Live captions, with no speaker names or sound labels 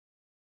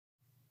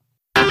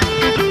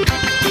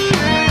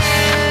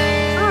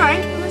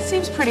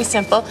pretty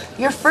simple.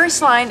 Your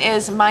first line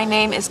is, my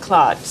name is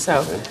Claude.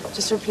 So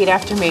just repeat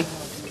after me.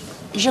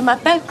 Je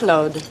m'appelle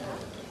Claude.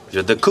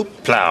 Je te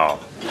coupe plow.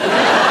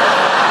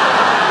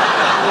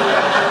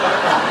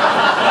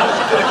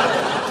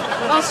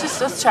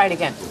 Let's try it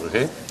again.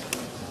 Okay.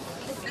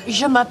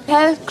 Je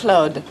m'appelle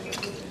Claude.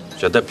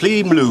 Je te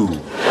plie blue.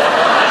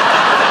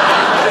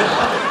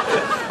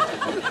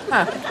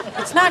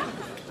 It's not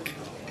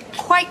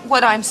quite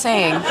what I'm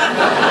saying.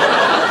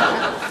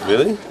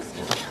 Really?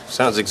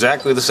 Sounds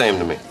exactly the same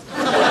to me.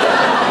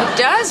 It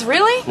does?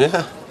 Really?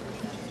 Yeah.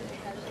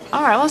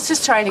 All right, let's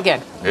just try it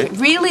again. Okay.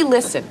 Really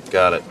listen.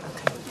 Got it.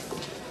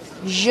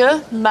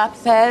 Je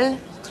m'appelle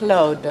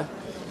Claude.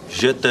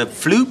 Je te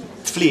floop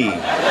flee.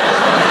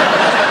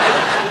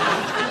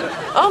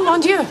 Oh, mon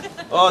Dieu.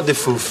 Oh, de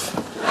fouf.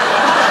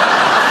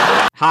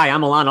 Hi,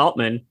 I'm Alon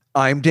Altman.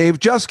 I'm Dave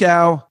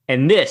Juskow.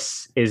 And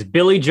this is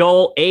Billy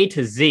Joel A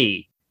to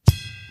Z.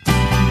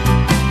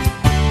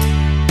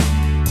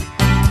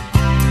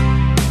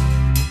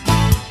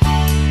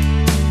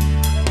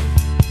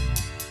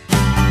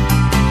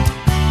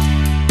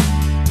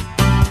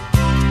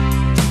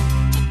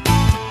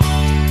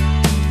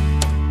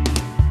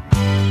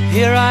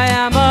 Here I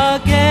am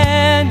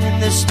again in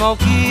this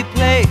smoky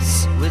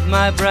place with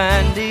my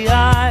brandy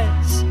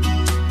eyes.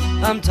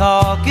 I'm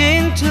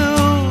talking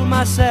to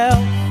myself.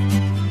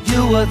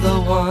 You were the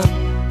one.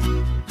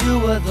 You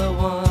were the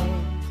one.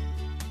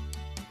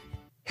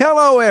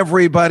 Hello,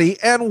 everybody,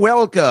 and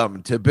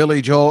welcome to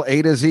Billy Joel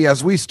A to Z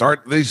as we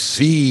start the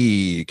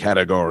C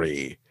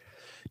category.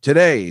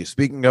 Today,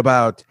 speaking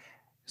about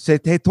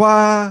C'était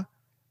toi,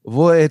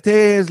 vous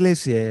étiez les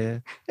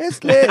cieux,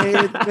 est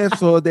les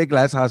vaisseaux des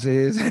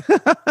glasshouses.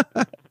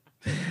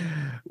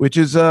 Which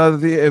is,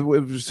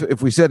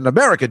 if we said in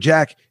America,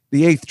 Jack,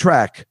 the 8th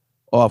track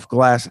off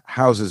Glass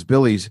Houses,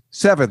 Billy's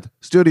 7th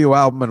studio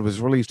album, and was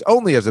released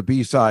only as a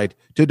B-side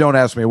to Don't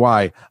Ask Me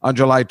Why on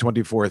July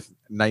 24th,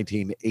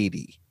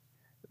 1980.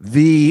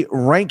 The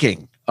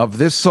ranking of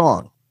this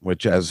song,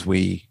 which as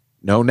we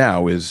know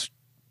now is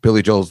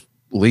Billy Joel's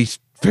least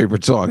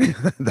favorite song,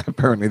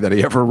 apparently, that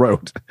he ever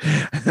wrote.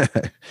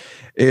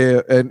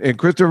 and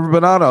Christopher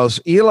Bonanos,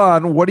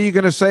 Elon, what are you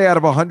going to say out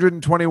of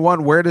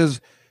 121? Where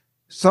does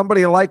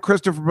somebody like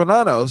Christopher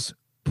Bonanos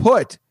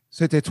put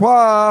C'était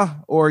toi,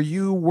 or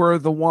You Were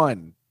the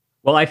One?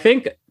 Well, I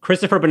think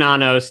Christopher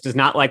Bonanos does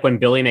not like when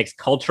Billy makes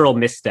cultural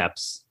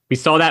missteps. We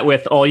saw that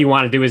with All You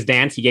Want to Do Is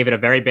Dance. He gave it a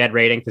very bad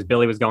rating because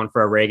Billy was going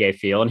for a reggae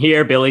feel. And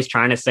here, Billy's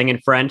trying to sing in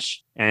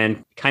French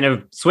and kind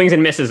of swings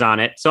and misses on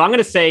it. So I'm going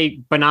to say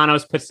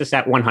Bonanos puts this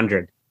at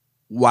 100.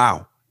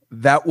 Wow.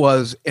 That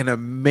was an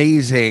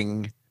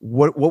amazing,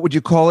 what would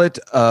you call it?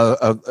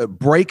 A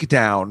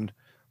breakdown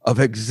of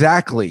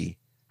exactly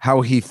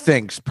how he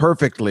thinks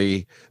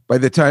perfectly. By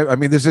the time, I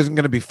mean, this isn't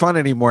going to be fun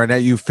anymore. Now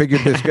you've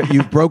figured this,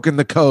 you've broken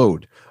the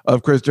code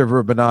of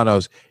Christopher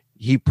Bonanos.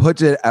 He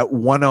puts it at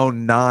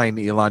 109,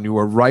 Elon. You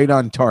were right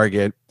on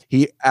target.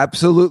 He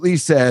absolutely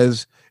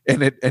says,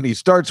 and he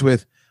starts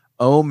with,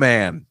 oh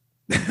man.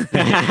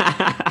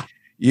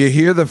 You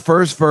hear the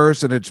first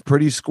verse and it's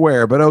pretty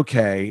square, but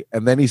okay.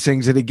 And then he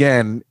sings it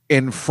again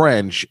in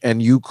French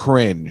and you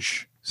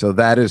cringe. So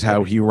that is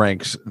how he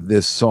ranks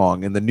this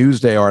song. In the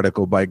Newsday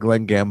article by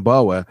Glenn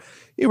Gamboa,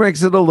 he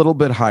ranks it a little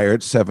bit higher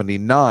at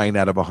 79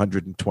 out of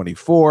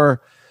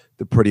 124.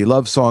 The Pretty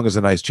Love Song is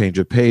a nice change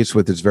of pace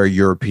with its very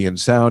European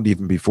sound,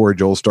 even before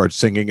Joel starts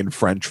singing in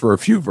French for a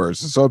few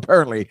verses. So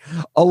apparently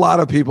a lot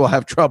of people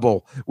have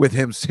trouble with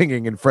him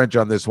singing in French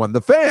on this one.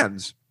 The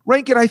fans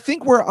rank it, I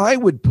think, where I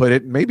would put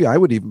it, maybe I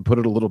would even put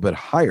it a little bit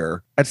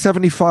higher, at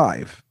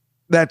 75.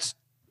 That's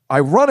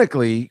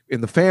ironically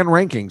in the fan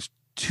rankings,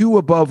 2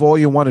 above All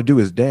You Want to Do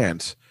Is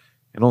Dance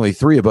and only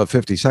 3 above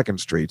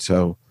 52nd Street.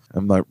 So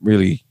I'm not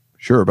really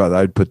sure about that.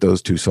 I'd put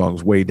those 2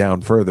 songs way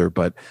down further,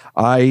 but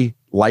I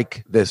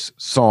like this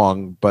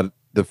song, but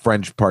the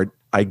French part,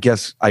 I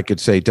guess I could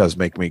say, does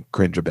make me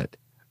cringe a bit.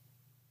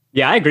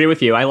 Yeah, I agree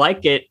with you. I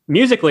like it.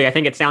 Musically, I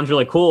think it sounds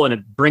really cool, and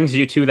it brings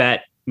you to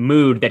that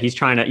mood that he's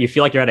trying to, you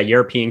feel like you're at a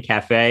European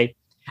cafe.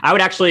 I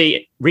would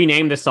actually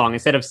rename this song.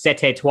 Instead of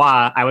C'était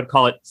toi, I would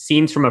call it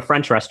Scenes from a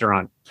French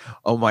Restaurant.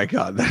 Oh my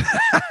God.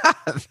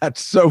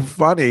 That's so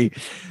funny.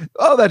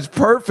 Oh, that's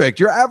perfect.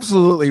 You're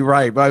absolutely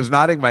right. But I was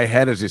nodding my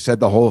head as you said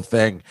the whole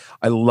thing.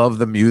 I love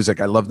the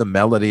music. I love the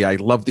melody. I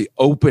love the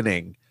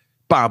opening.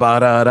 Ba ba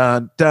da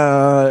da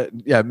da.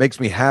 Yeah, it makes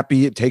me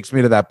happy. It takes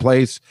me to that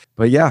place.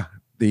 But yeah,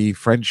 the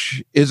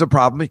French is a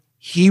problem.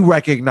 He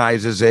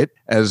recognizes it,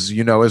 as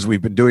you know, as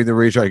we've been doing the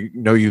research. I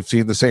know you've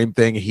seen the same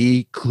thing.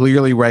 He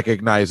clearly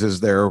recognizes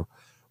there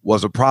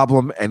was a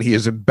problem, and he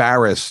is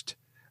embarrassed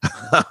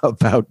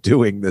about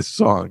doing this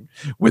song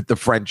with the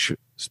French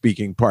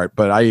speaking part.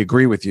 But I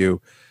agree with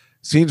you.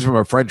 Scenes from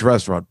a French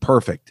Restaurant,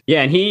 perfect.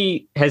 Yeah, and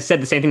he has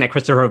said the same thing that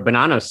Christopher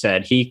Bonanos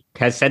said. He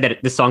has said that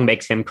this song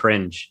makes him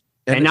cringe.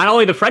 And not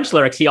only the French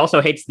lyrics, he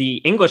also hates the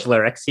English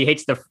lyrics. He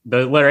hates the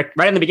lyric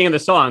right in the beginning of the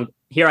song.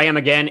 Here I am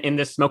again in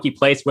this smoky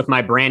place with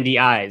my brandy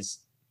eyes.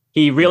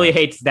 He really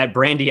hates that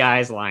brandy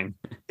eyes line.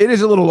 It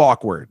is a little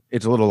awkward.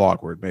 It's a little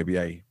awkward.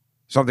 Maybe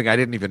something I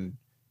didn't even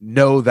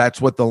know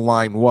that's what the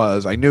line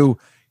was. I knew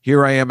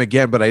 "Here I Am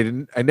Again," but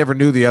I never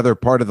knew the other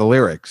part of the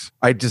lyrics.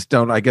 I just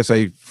don't. I guess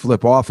I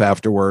flip off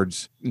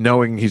afterwards,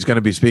 knowing he's going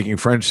to be speaking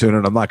French soon,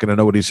 and I'm not going to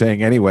know what he's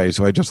saying anyway.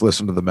 So I just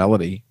listen to the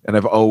melody, and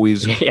I've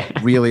always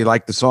really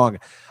liked the song.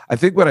 I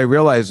think what I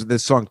realized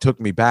this song took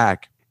me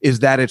back is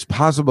that it's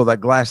possible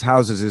that Glass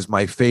Houses is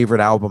my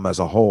favorite album as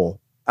a whole.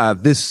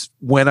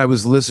 When I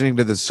was listening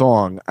to this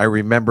song, I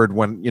remembered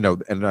when,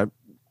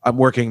 I'm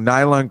working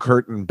Nylon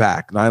Curtain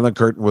back. Nylon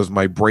Curtain was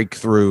my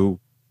breakthrough,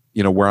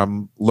 where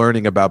I'm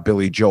learning about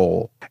Billy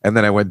Joel. And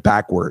then I went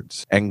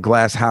backwards. And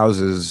Glass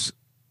Houses,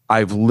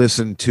 I've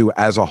listened to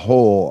as a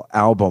whole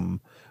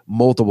album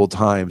multiple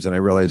times. And I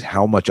realized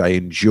how much I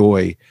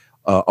enjoy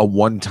a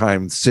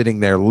one-time sitting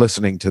there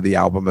listening to the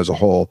album as a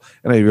whole.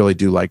 And I really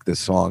do like this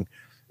song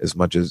as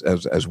much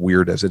as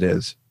weird as it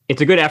is.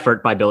 It's a good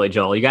effort by Billy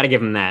Joel. You got to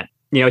give him that.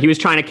 He was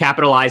trying to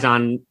capitalize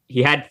on,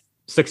 he had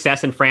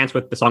success in France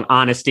with the song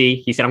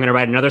Honesty. He said, I'm going to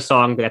write another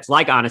song that's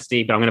like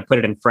Honesty, but I'm going to put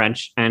it in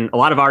French. And a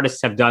lot of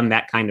artists have done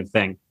that kind of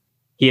thing.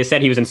 He has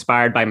said he was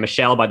inspired by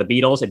Michelle by the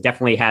Beatles. It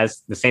definitely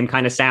has the same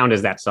kind of sound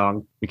as that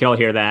song. We can all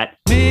hear that.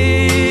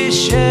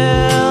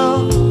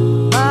 Michel,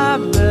 ma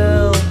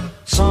belle,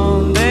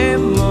 sont des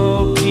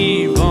mots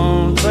qui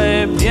vont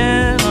très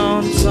bien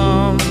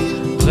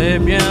ensemble,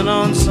 très bien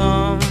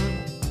ensemble.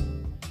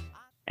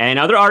 And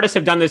other artists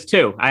have done this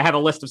too. I have a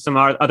list of some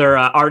other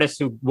artists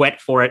who went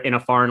for it in a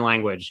foreign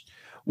language.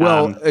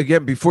 Well,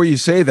 again, before you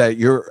say that,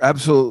 you're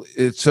absolutely,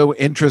 it's so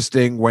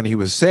interesting when he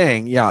was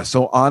saying,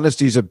 so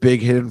Honesty's a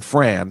big hit in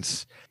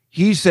France.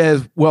 He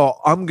says,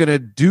 well, I'm going to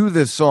do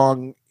this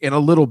song in a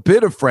little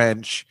bit of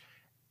French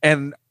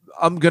and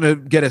I'm going to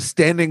get a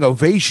standing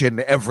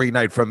ovation every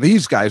night from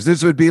these guys.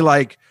 This would be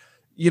like,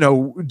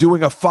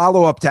 doing a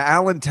follow-up to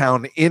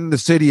Allentown in the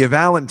city of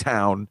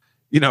Allentown.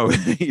 You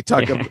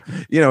talk,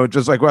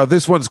 just like, well,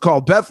 this one's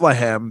called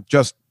Bethlehem,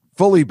 just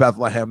fully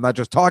Bethlehem, not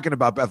just talking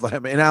about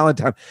Bethlehem in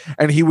Allentown.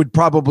 And he would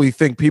probably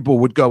think people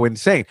would go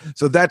insane.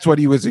 So that's what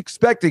he was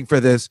expecting for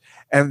this.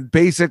 And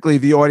basically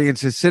the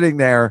audience is sitting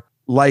there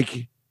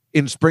like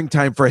in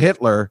Springtime for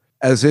Hitler,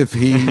 as if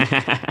he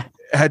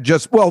had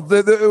just,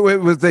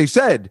 they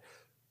said,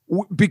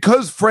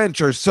 because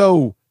French are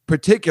so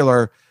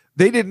particular,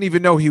 they didn't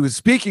even know he was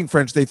speaking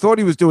French. They thought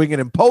he was doing it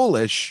in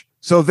Polish.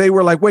 So they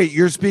were like, wait,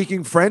 you're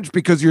speaking French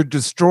because you're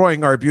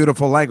destroying our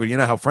beautiful language. You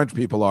know how French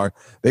people are.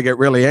 They get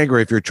really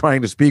angry if you're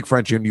trying to speak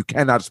French and you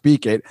cannot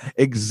speak it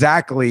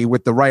exactly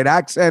with the right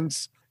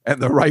accents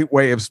and the right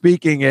way of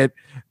speaking it.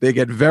 They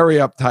get very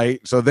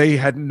uptight. So they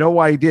had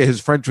no idea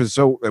his French was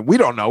so, and we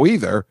don't know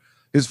either,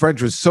 his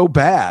French was so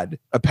bad,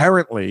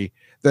 apparently,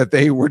 that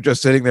they were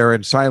just sitting there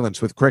in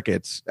silence with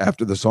crickets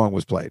after the song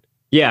was played.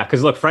 Yeah,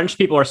 because look, French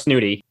people are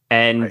snooty,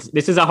 and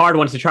This is a hard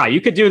one to try. You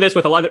could do this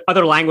with a lot of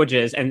other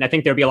languages, and I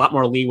think there'd be a lot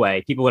more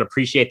leeway. People would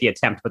appreciate the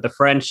attempt, but the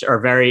French are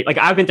very, like,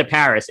 I've been to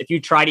Paris. If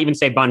you try to even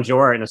say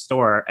bonjour in a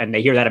store and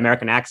they hear that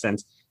American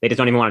accent, they just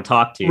don't even want to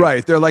talk to you.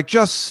 Right. They're like,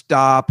 just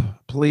stop,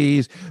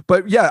 please.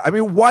 But yeah, I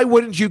mean, why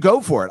wouldn't you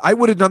go for it? I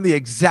would have done the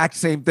exact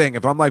same thing.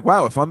 If I'm like,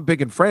 wow, if I'm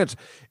big in France,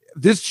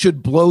 this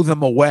should blow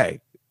them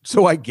away.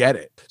 So I get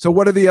it. So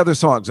what are the other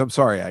songs? I'm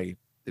sorry, I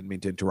didn't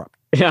mean to interrupt.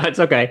 Yeah, it's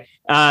okay.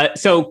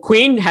 So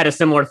Queen had a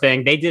similar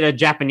thing. They did a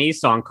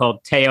Japanese song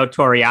called Teo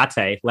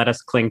Toriate, Let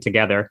Us Cling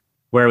Together,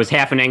 where it was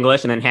half in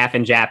English and then half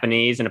in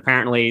Japanese. And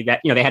apparently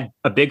that, they had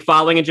a big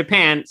following in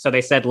Japan. So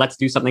they said, let's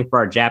do something for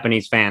our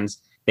Japanese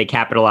fans. They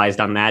capitalized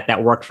on that.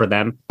 That worked for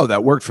them. Oh,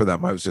 that worked for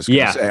them. I was just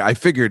going to say, I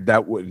figured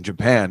that would in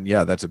Japan.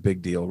 Yeah, that's a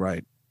big deal.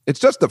 Right. It's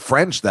just the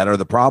French that are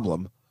the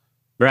problem.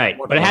 Right.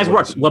 But it has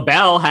worked.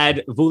 LaBelle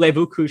had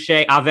Voulez-vous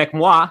coucher avec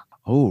moi?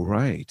 Oh,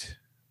 right.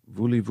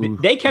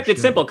 They kept it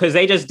simple because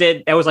they just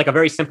did. That was like a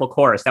very simple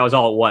chorus. That was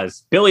all it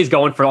was. Billy's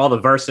going for all the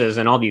verses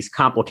and all these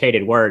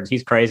complicated words.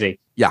 He's crazy.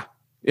 Yeah,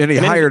 and he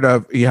hired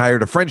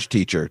a French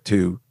teacher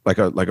to like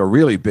a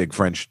really big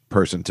French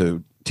person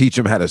to teach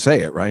him how to say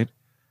it. Right.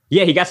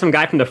 Yeah, he got some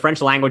guy from the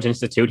French Language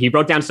Institute. He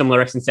wrote down some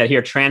lyrics and said,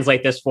 "Here,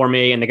 translate this for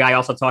me." And the guy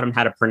also taught him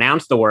how to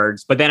pronounce the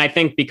words. But then I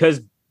think because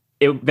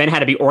it then had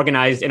to be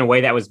organized in a way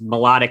that was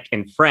melodic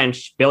in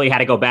French, Billy had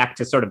to go back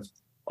to sort of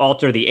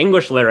alter the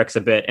English lyrics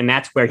a bit. And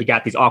that's where he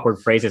got these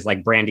awkward phrases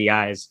like brandy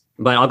eyes.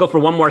 But I'll go for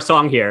one more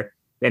song here.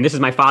 And this is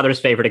my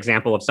father's favorite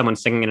example of someone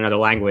singing in another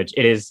language.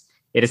 It is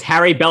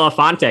Harry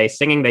Belafonte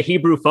singing the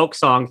Hebrew folk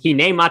song,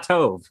 Hine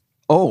Matov.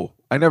 Oh,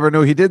 I never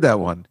knew he did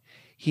that one.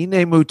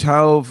 Hine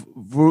Matov,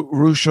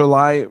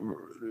 Rushalai,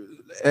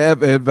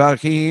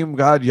 Evachim,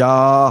 God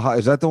Yah.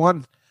 Is that the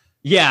one?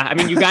 Yeah, I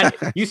mean, you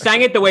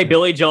sang it the way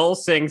Billy Joel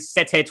sings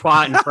 "C'était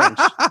toi" in French.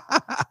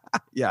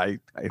 Yeah,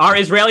 our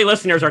Israeli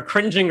listeners are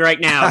cringing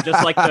right now,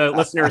 just like the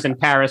listeners in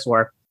Paris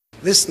were.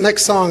 This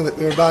next song that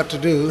we're about to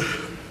do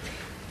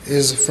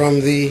is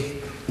from the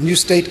new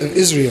state of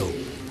Israel.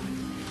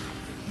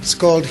 It's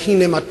called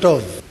Hine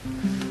Matov.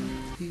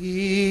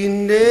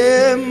 Hine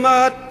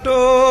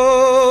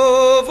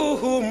Matov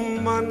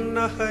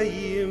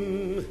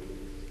Humanahayim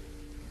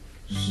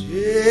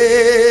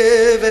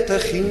Shevet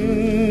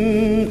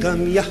Achim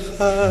Gam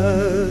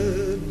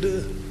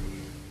Yachad.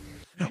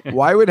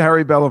 Why would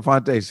Harry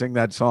Belafonte sing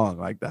that song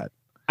like that?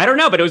 I don't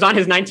know, but it was on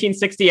his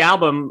 1960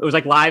 album. It was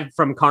like live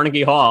from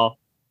Carnegie Hall.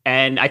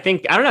 And I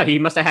don't know, he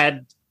must have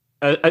had,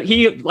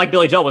 he, like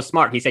Billy Joel, was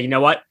smart. He said, you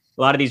know what?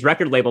 A lot of these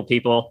record label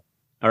people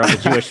are of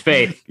the Jewish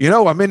faith. You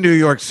know, I'm in New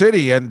York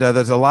City and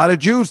there's a lot of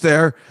Jews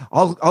there.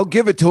 I'll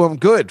give it to him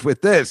good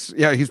with this.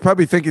 Yeah, he's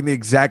probably thinking the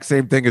exact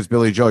same thing as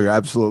Billy Joel. You're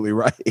absolutely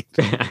right.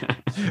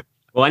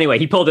 Well, anyway,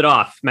 he pulled it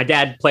off. My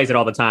dad plays it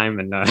all the time,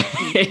 and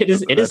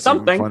it is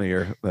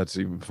something. That's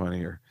even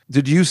funnier.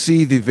 Did you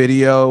see the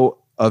video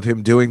of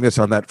him doing this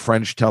on that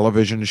French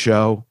television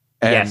show?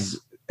 And yes.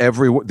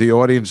 The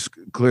audience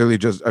clearly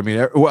just,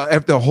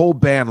 if the whole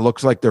band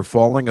looks like they're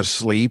falling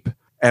asleep,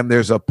 and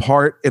there's a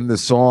part in the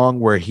song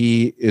where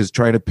he is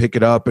trying to pick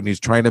it up and he's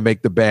trying to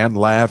make the band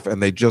laugh,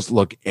 and they just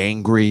look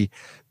angry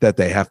that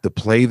they have to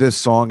play this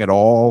song at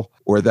all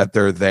or that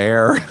they're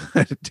there.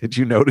 Did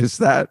you notice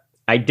that?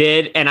 I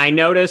did, and I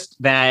noticed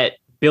that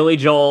Billy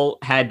Joel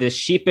had this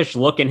sheepish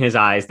look in his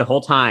eyes the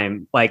whole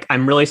time. Like,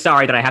 I'm really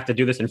sorry that I have to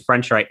do this in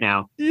French right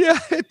now. Yeah,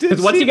 it did.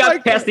 Because once he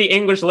got past the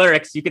English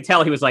lyrics, you could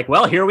tell he was like,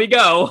 well, here we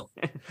go.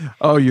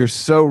 Oh, you're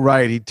so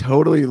right. He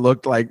totally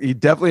looked like, he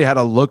definitely had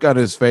a look on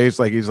his face.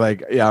 Like, he's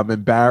like, yeah, I'm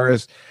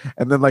embarrassed.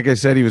 And then, like I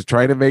said, he was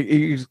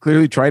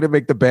clearly trying to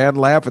make the band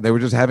laugh, and they were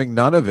just having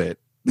none of it.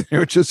 They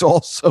were just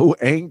all so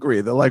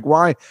angry. They're like,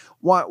 why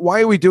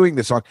are we doing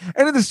this song?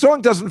 And the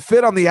song doesn't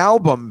fit on the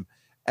album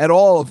at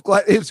all.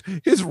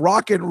 His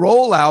rock and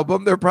roll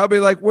album, they're probably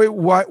like, wait,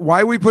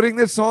 why are we putting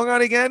this song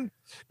on again?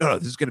 No,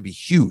 this is going to be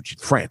huge in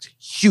France.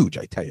 Huge,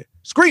 I tell you.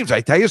 Screams, I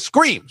tell you,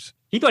 screams.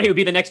 He thought he would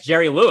be the next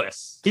Jerry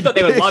Lewis. He thought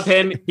they would love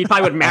him. He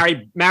probably would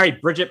marry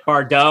Brigitte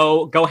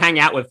Bardot, go hang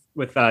out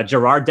with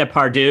Gerard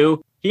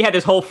Depardieu. He had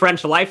this whole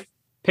French life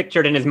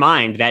pictured in his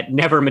mind that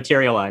never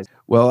materialized.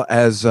 Well,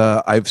 as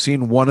I've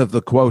seen one of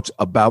the quotes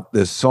about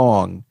this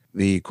song,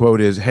 the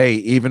quote is, hey,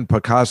 even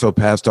Picasso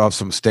passed off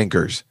some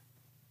stinkers.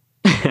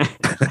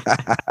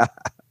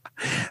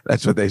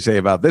 That's what they say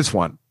about this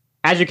one.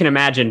 As you can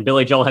imagine,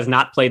 Billy Joel has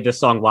not played this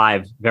song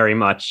live very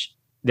much.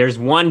 There's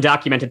one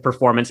documented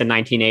performance in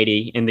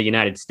 1980 in the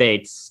United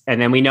States,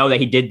 and then we know that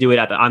he did do it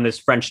on this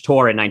French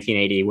tour in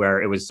 1980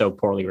 where it was so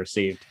poorly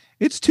received.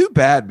 It's too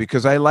bad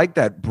because I like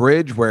that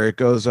bridge where it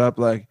goes up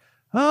like,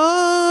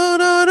 oh,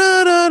 da,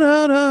 da, da,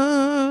 da,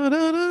 da, da,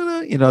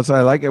 da. So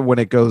I like it when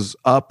it goes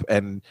up,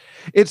 and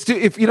it's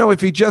if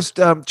he just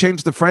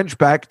changed the French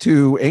back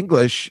to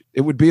English,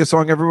 it would be a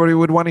song everybody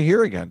would want to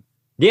hear again.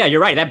 Yeah,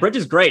 you're right. That bridge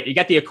is great. You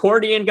got the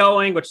accordion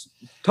going, which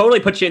totally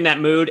puts you in that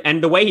mood.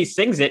 And the way he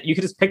sings it, you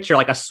could just picture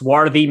like a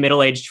swarthy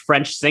middle-aged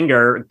French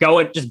singer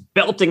going, just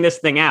belting this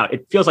thing out.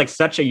 It feels like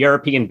such a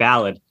European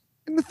ballad.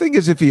 And the thing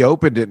is, if he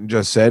opened it and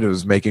just said it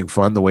was making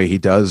fun the way he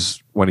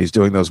does when he's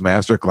doing those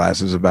master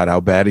classes about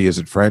how bad he is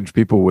at French,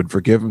 people would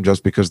forgive him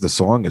just because the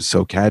song is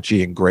so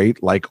catchy and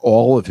great. Like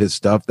all of his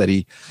stuff that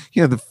he,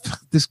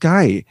 this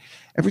guy,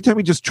 every time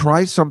he just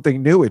tries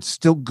something new, it's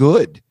still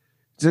good.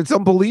 It's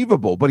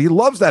unbelievable. But he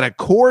loves that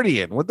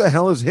accordion. What the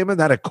hell is him and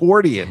that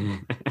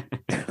accordion?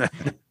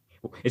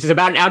 This is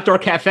about an outdoor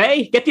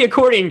cafe? Get the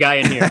accordion guy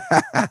in here.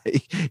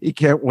 He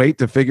can't wait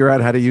to figure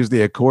out how to use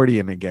the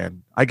accordion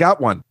again. I got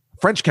one.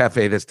 French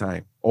cafe this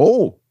time.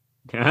 Oh.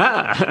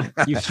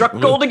 You struck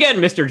gold again,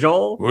 Mr.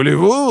 Joel.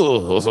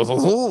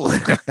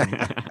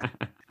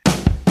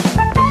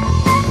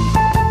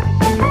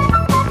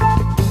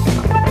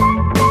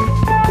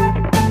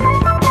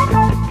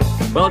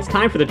 Well, it's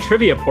time for the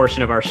trivia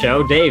portion of our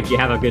show. Dave, do you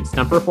have a good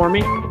stumper for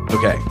me?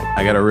 Okay,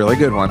 I got a really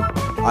good one.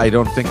 I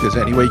don't think there's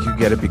any way you can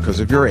get it because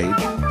of your age.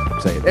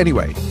 Say it.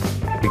 Anyway,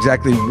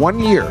 exactly 1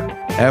 year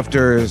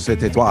after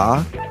C'était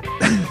Toi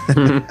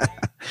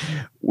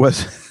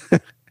was...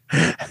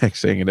 I'm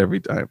saying it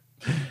every time.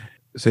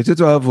 C'était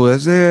Toi vous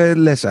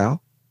le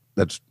sal.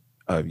 That's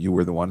you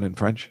were the one in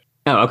French.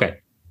 Oh, okay.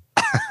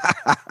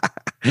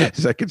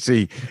 So I could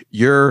see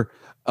your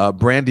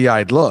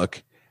brandy-eyed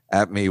look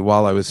at me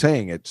while I was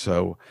saying it.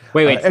 So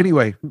wait.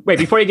 Anyway, wait,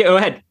 before you go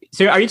ahead.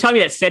 So are you telling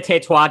me that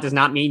C'était Toi does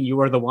not mean you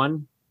were the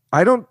one?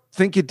 I don't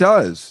think it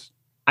does.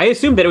 I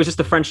assumed that it was just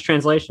the French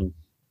translation.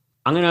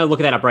 I'm going to look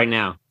that up right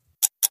now.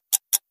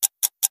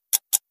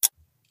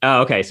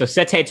 Oh, okay. So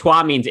C'était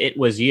Toi means it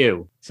was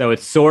you. So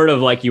it's sort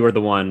of like you were the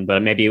one,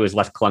 but maybe it was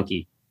less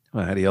clunky.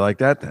 Well, how do you like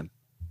that then?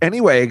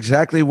 Anyway,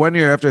 exactly 1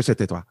 year after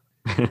C'était Toi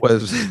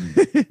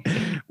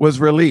was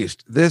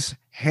released, this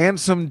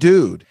handsome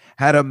dude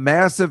had a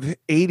massive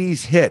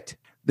 80s hit.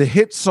 The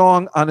hit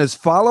song on his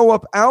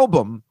follow-up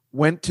album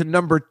went to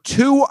number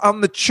 2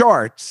 on the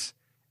charts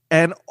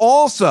and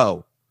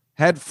also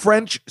had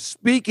French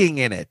speaking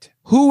in it.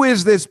 Who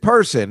is this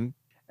person?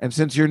 And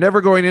since you're never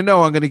going to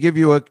know, I'm going to give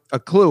you a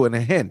clue and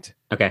a hint.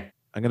 Okay.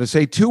 I'm going to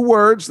say 2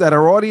 words that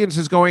our audience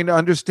is going to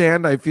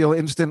understand, I feel,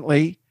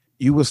 instantly.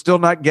 You will still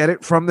not get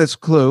it from this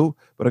clue,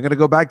 but I'm going to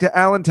go back to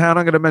Allentown.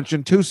 I'm going to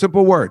mention 2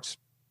 simple words.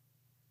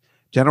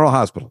 General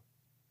Hospital.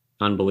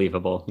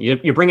 Unbelievable.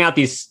 You bring out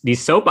these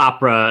soap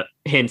opera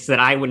hints that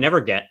I would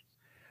never get.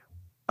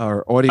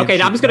 Our audience. Okay,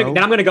 now I'm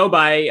going to go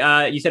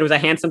by, you said it was a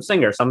handsome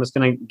singer, so I'm just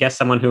going to guess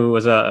someone who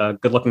was a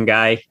good-looking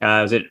guy.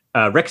 Was it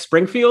Rick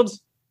Springfield?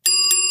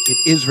 It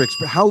is Rick.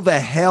 How the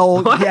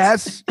hell? What?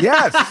 Yes.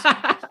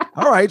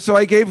 All right. So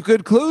I gave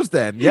good clues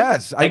then.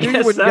 Yes. I knew you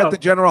guess wouldn't so. get the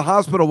General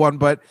Hospital one,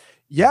 but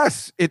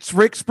yes, it's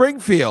Rick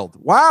Springfield.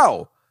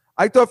 Wow.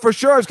 I thought for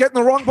sure I was getting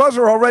the wrong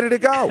buzzer all ready to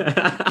go.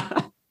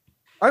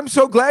 I'm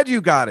so glad you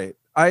got it.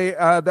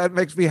 That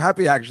makes me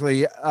happy.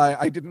 Actually,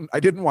 I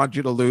didn't want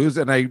you to lose,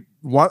 and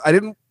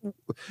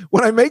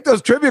when I make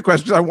those trivia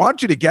questions, I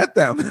want you to get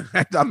them.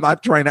 I'm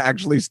not trying to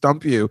actually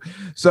stump you.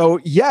 So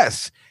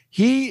yes,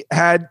 he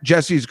had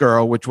Jesse's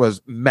Girl, which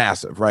was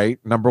massive, right?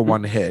 Number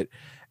one hit,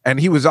 and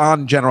he was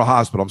on General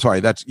Hospital. I'm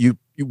sorry, that's you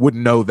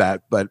wouldn't know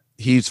that, but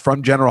he's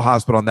from General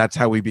Hospital, and that's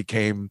how he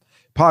became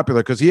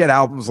popular because he had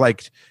albums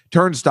like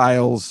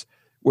Turnstiles,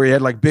 where he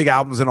had like big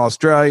albums in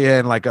Australia,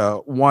 and like a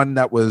one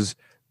that was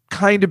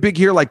kind of big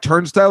here, like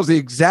Turnstiles,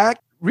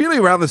 really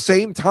around the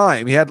same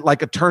time. He had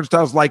like a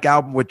Turnstiles-like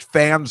album, which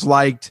fans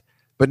liked,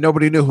 but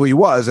nobody knew who he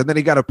was. And then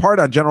he got a part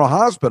on General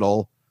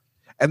Hospital,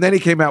 and then he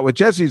came out with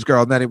Jesse's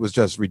Girl, and then it was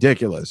just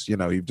ridiculous. You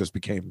know, he just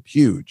became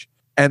huge.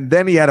 And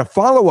then he had a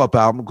follow-up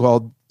album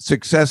called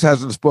Success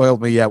Hasn't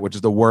Spoiled Me Yet, which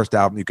is the worst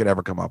album you could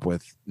ever come up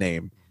with,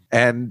 name.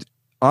 And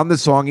on the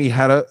song, he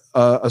had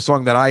a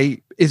song that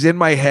is in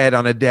my head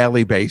on a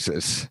daily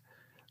basis,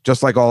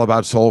 just like All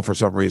About Soul for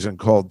some reason,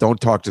 called Don't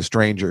Talk to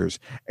Strangers.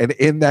 And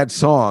in that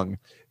song,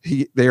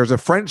 there's a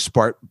French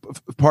part,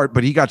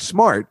 but he got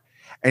smart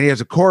and he has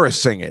a chorus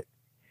sing it.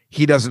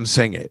 He doesn't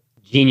sing it.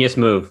 Genius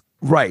move.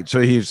 Right. So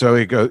he's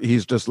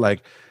just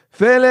like,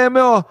 fais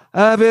l'amour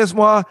avec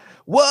moi.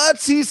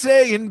 What's he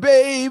saying,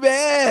 baby?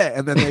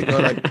 And then they go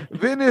like,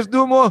 Venez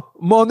du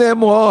mon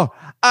amour.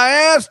 I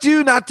asked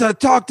you not to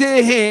talk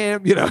to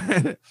him. You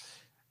know,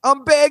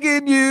 I'm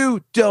begging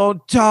you,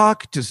 don't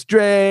talk to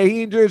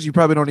strangers. You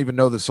probably don't even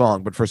know the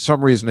song, but for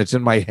some reason it's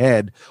in my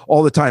head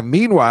all the time.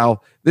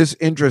 Meanwhile, this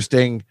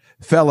interesting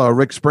fellow,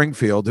 Rick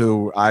Springfield,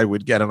 who I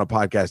would get on a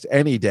podcast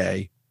any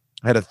day,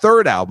 had a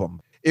third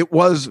album. It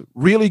was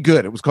really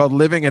good. It was called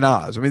Living in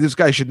Oz. I mean, this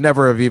guy should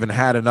never have even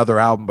had another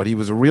album, but he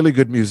was a really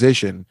good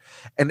musician.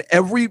 And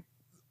every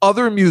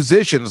other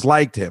musicians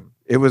liked him.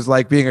 It was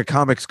like being a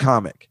comics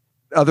comic.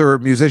 Other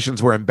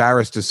musicians were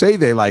embarrassed to say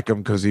they like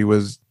him because he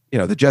was, you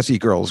know, the Jesse's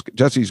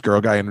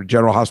Girl guy and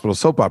General Hospital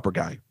soap opera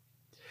guy.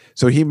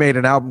 So he made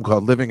an album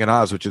called Living in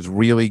Oz, which is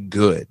really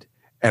good.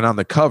 And on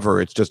the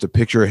cover, it's just a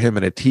picture of him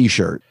in a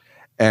T-shirt.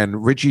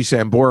 And Richie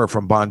Sambora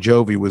from Bon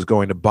Jovi was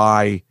going to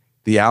buy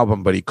the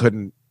album, but he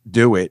couldn't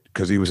do it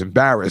because he was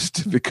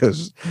embarrassed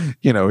because,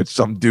 you know, it's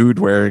some dude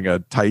wearing a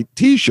tight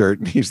T-shirt.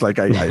 And he's like,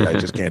 I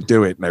just can't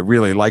do it. And I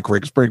really like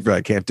Rick Springfield.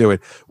 I can't do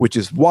it, which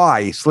is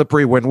why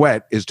Slippery When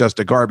Wet is just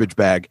a garbage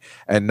bag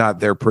and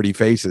not their pretty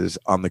faces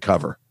on the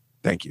cover.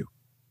 Thank you.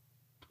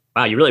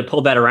 Wow, you really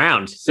pulled that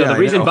around. So Yeah, the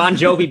reason I know. Bon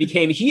Jovi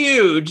became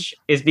huge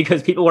is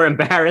because people were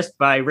embarrassed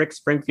by Rick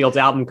Springfield's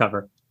album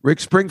cover. Rick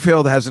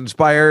Springfield has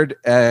inspired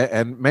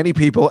and many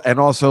people, and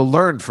also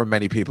learned from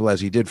many people,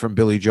 as he did from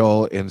Billy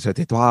Joel in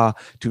C'était Toi,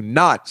 to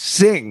not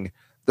sing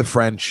the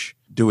French.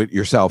 Do it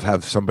yourself.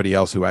 Have somebody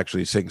else who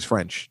actually sings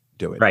French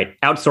do it. Right.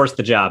 Outsource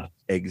the job.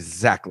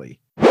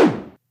 Exactly.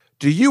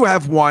 Do you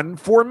have one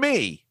for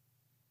me?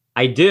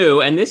 I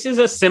do. And this is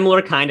a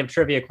similar kind of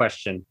trivia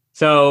question.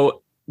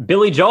 So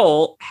Billy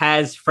Joel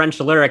has French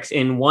lyrics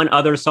in one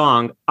other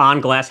song on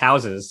Glass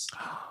Houses.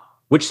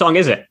 Which song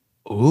is it?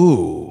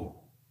 Ooh.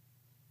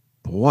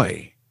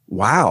 Boy.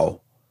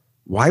 Wow.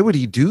 Why would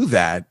he do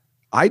that?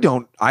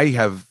 Can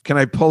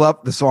I pull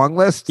up the song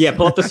list? Yeah,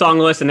 pull up the song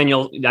list and then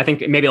I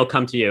think maybe it'll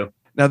come to you.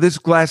 Now, this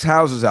Glass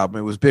Houses album,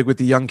 it was big with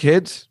the young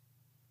kids.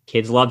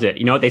 Kids loved it.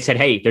 You know what? They said,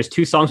 hey, there's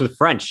 2 songs with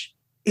French.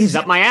 Is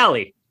up my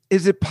alley.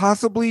 Is it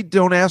possibly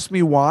Don't Ask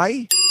Me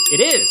Why? It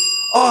is.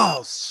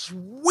 Oh,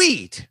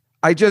 sweet.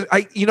 I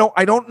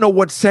don't know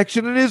what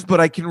section it is, but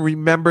I can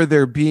remember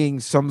there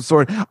being some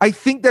sort. I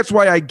think that's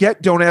why I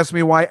get Don't Ask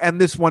Me Why and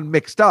this one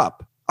mixed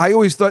up. I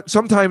always thought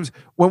sometimes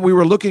when we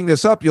were looking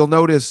this up, you'll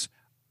notice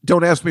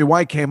Don't Ask Me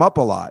Why came up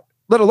a lot,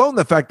 let alone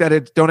the fact that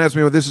it's Don't Ask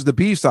Me Why. This is the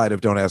B side of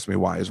Don't Ask Me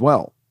Why as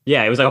well.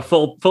 Yeah, it was like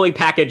a fully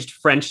packaged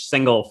French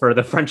single for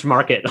the French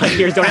market. Like,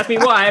 here's Don't Ask Me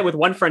Why with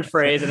one French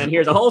phrase, and then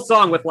here's a whole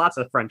song with lots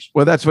of French.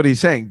 Well, that's what he's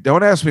saying.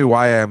 Don't ask me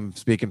why I'm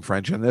speaking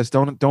French in this.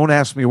 Don't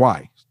ask me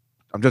why.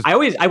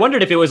 I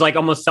wondered if it was like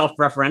almost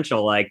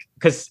self-referential, like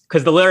because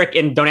the lyric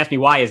in Don't Ask Me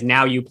Why is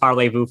now you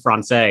parlez-vous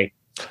français.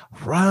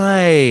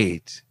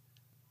 Right.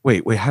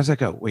 Wait, how's that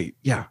go? Wait,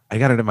 yeah, I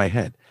got it in my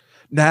head.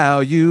 Now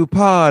you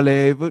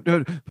parlez.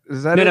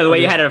 Is that No, the way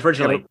you had it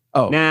originally.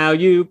 Oh. Now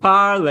you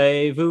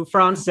parlez-vous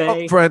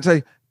français.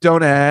 Français.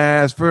 Don't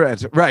ask for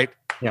answer. Right.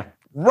 Yeah.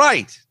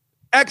 Right.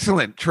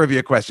 Excellent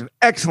trivia question.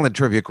 Excellent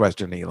trivia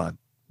question, Elon.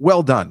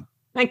 Well done.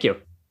 Thank you.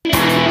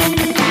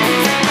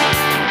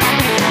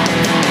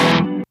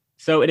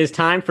 So it is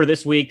time for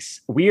this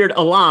week's Weird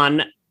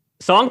Alon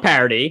song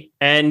parody.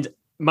 And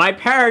my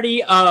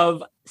parody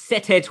of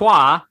C'était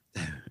Toi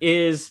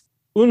is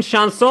Une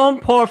chanson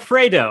pour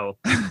Fredo,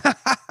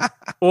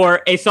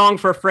 or a song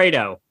for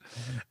Fredo.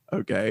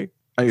 Okay.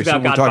 I It's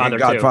assume about we're talking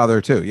Godfather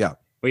Godfather too. Yeah.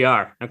 We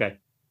are. Okay.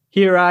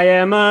 Here I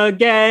am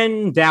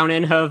again, down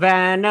in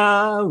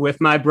Havana,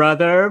 with my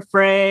brother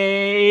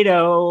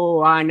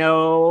Fredo. I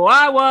know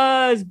I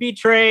was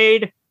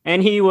betrayed,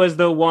 and he was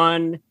the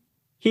one.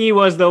 He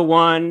was the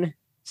one.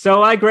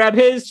 So I grab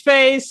his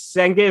face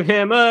and give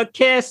him a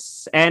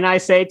kiss, and I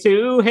say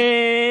to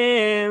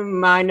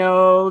him, I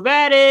know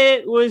that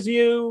it was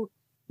you.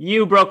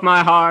 You broke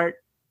my heart.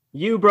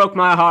 You broke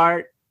my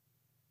heart.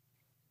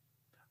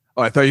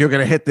 Oh, I thought you were going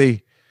to hit the...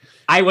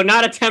 I will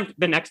not attempt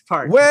the next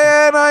part. When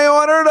I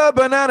ordered a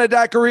banana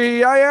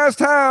daiquiri, I asked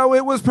how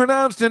it was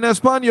pronounced in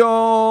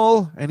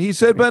Espanol, and he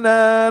said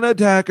banana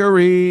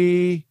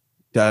daiquiri.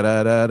 Da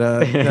da da da.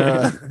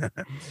 Da.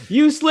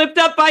 You slipped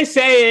up by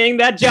saying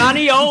that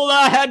Johnny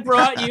Ola had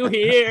brought you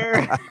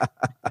here.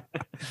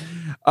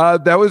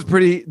 That was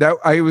pretty. That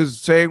I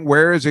was saying,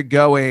 where is it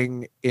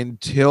going?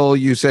 Until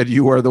you said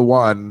you are the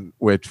one,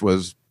 which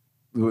was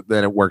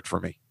then it worked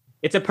for me.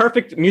 It's a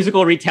perfect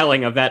musical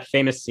retelling of that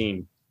famous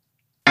scene.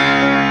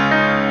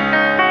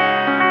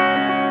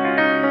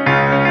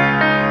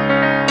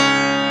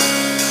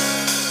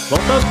 Well,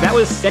 folks, that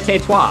was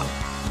C'était Toi.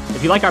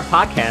 If you like our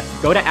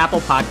podcast, go to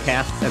Apple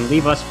Podcasts and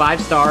leave us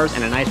 5 stars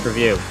and a nice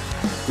review.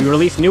 We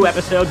release new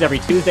episodes every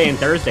Tuesday and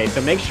Thursday,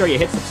 so make sure you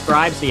hit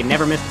subscribe so you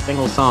never miss a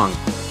single song.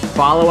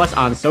 Follow us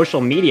on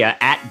social media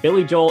at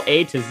Billy Joel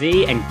A to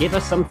Z and give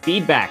us some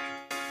feedback.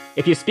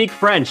 If you speak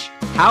French,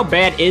 how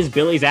bad is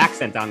Billy's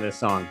accent on this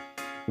song?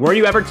 Were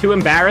you ever too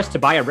embarrassed to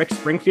buy a Rick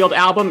Springfield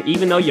album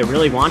even though you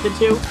really wanted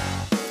to?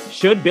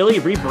 Should Billy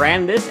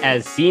rebrand this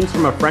as Scenes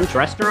from a French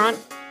Restaurant?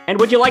 And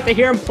would you like to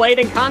hear him play it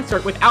in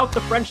concert without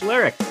the French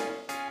lyrics?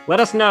 Let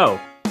us know.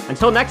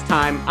 Until next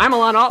time, I'm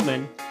Alon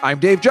Altman. I'm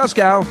Dave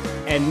Juskow.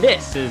 And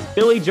this is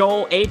Billy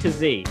Joel A to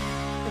Z.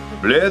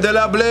 Blé de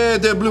la blé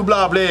de bleu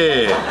bla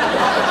blé.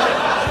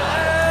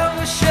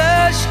 Je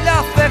cherche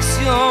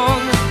l'affection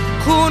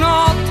qu'un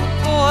autre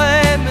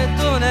pourrait me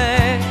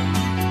donner.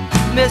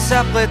 Mais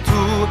après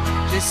tout,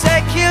 je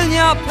sais qu'il n'y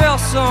a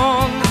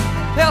personne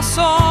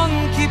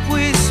qui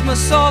puisse me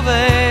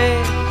sauver.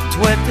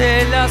 Toi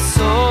t'es la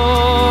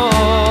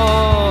seule.